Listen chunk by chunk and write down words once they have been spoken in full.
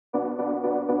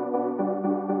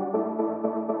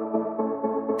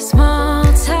Small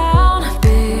town,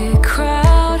 big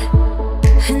crowd,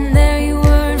 and there you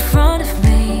were in front of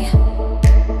me.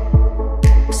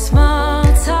 Small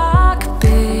talk,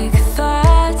 big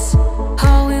thoughts,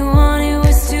 all we wanted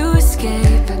was to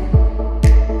escape.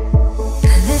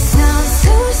 This sounds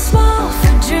too small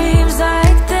for dreams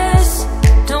like this.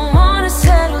 Don't wanna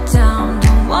settle down,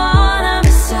 don't wanna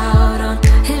miss out on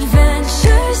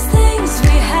adventures, things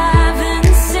we haven't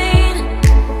seen.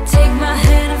 Take my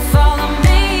hand and follow me.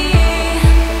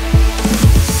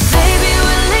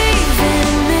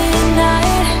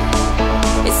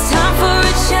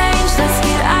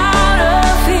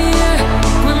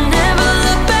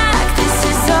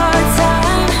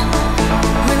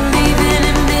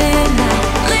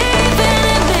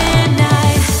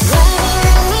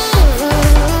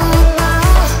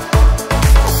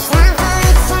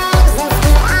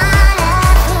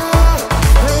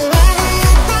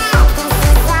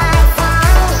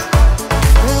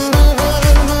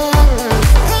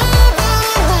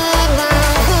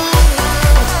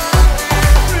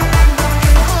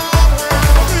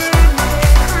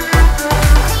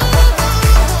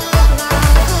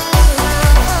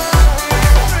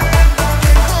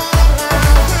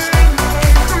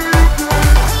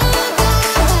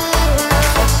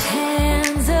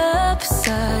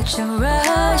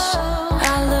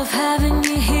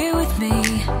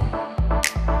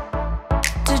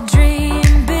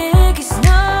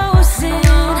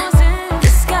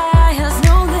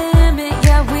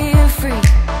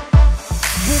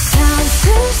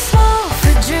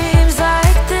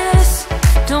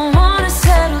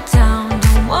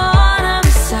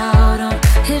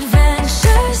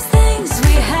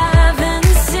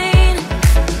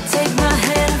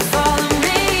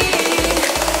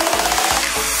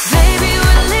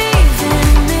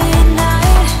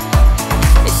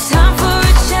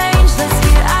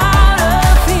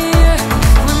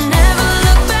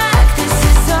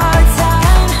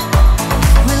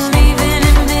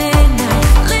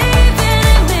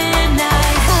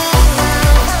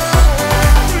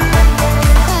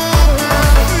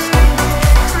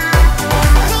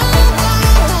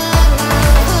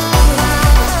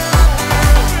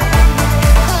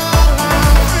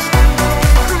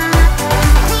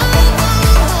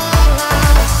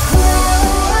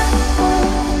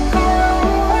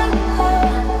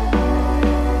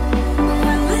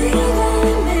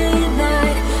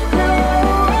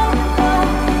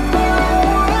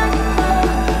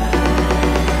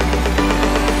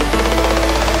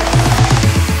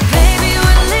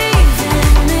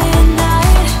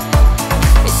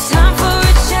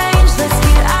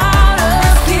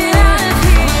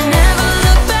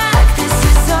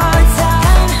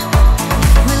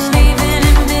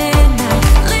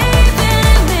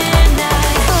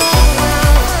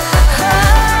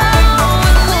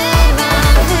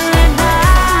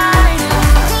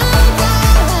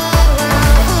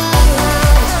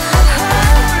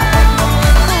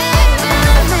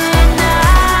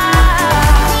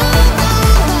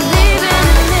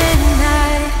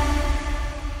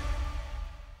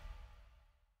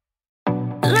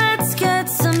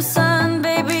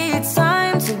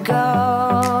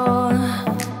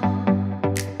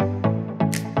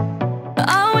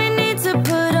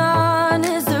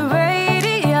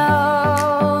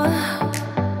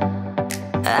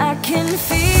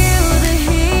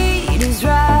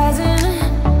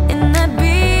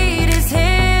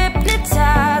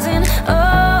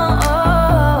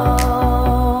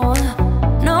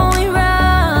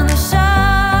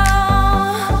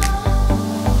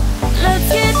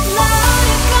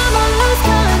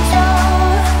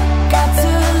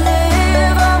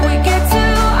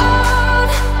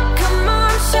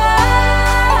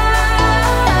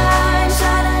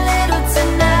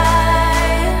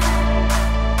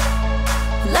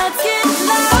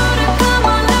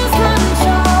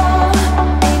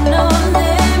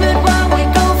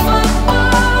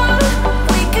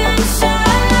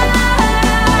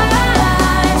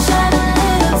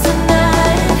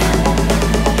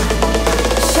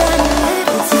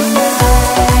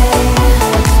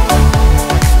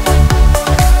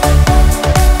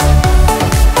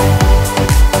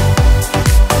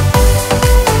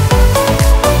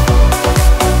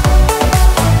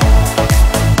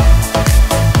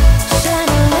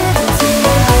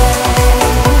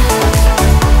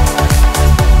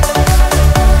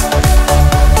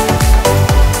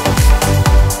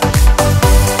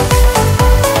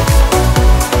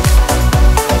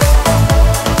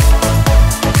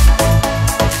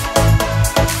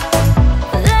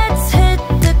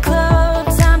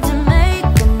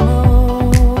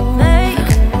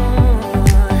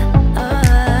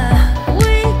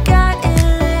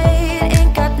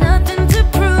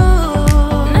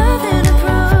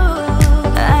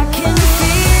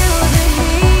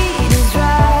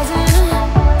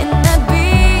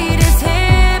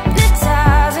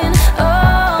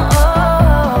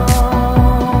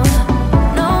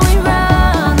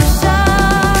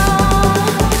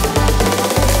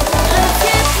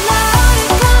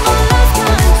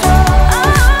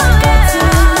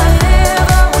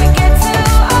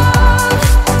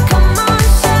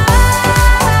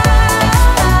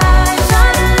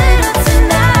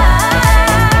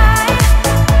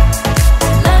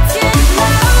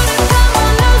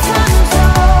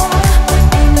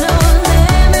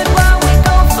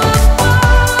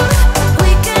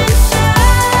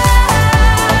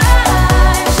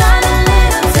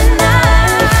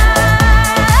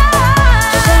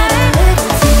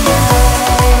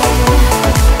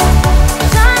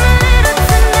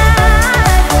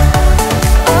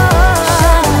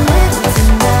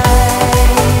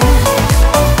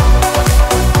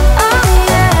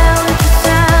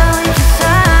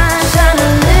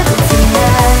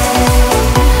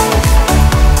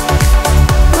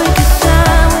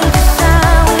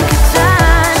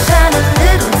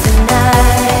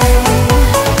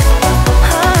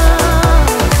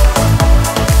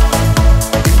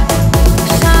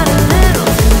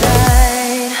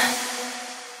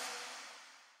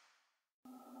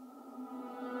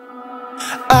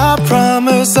 I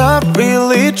promise I've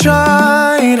really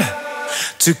tried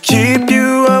to keep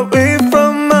you away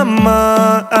from my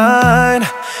mind.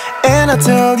 And I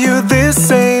tell you this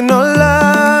ain't no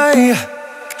lie,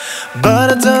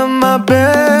 but I've done my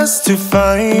best to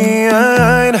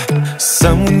find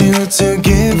someone new to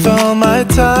give all my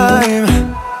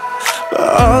time. But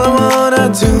all I wanna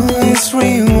do is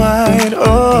rewind.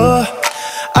 Oh,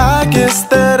 I guess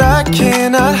that I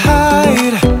cannot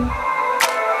hide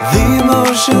the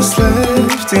emotions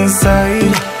left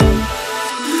inside.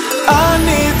 I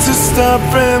need to stop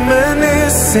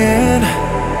reminiscing.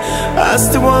 I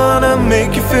still wanna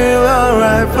make you feel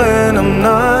alright when I'm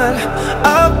not.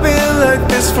 I've been like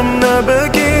this from the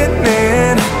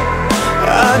beginning.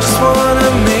 I just wanna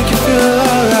make you feel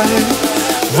alright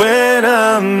when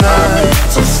I'm not. I need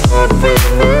to stop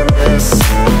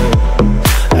reminiscing.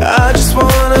 I just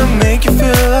wanna make you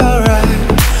feel alright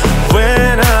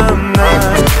when I'm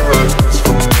not.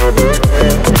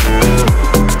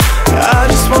 I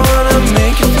just wanna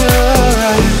make you feel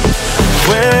alright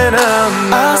when I'm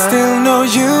not. I still know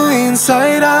you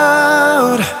inside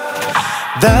out.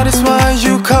 That is why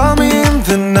you call me in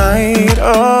the night.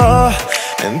 Oh,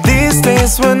 and these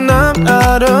days when I'm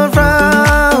not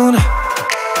around,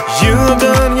 you've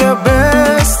done your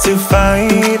best to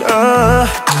find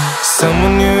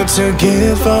someone new to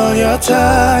give all your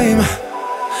time.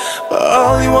 But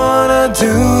all you wanna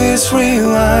do is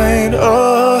rewind.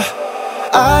 Oh,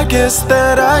 I guess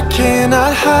that I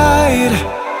cannot hide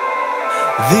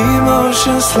the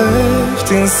emotions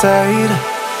left inside.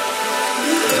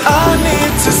 I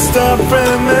need to stop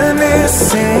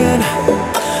reminiscing.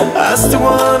 I still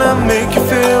wanna make you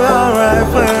feel alright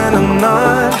when I'm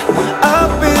not.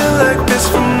 I've been like this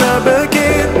from the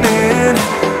beginning.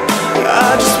 I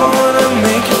just wanna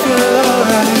make you feel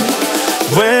alright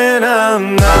when I'm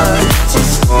not.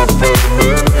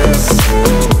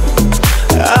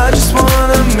 I just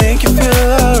wanna make you feel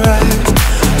alright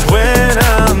when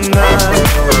I'm not.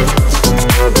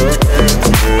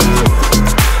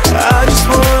 I just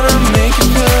wanna make you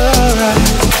feel alright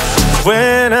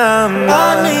when I'm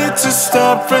not. I need to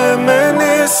stop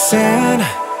reminiscing.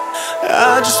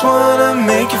 I just wanna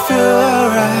make you feel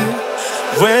alright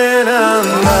when I'm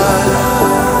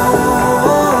not.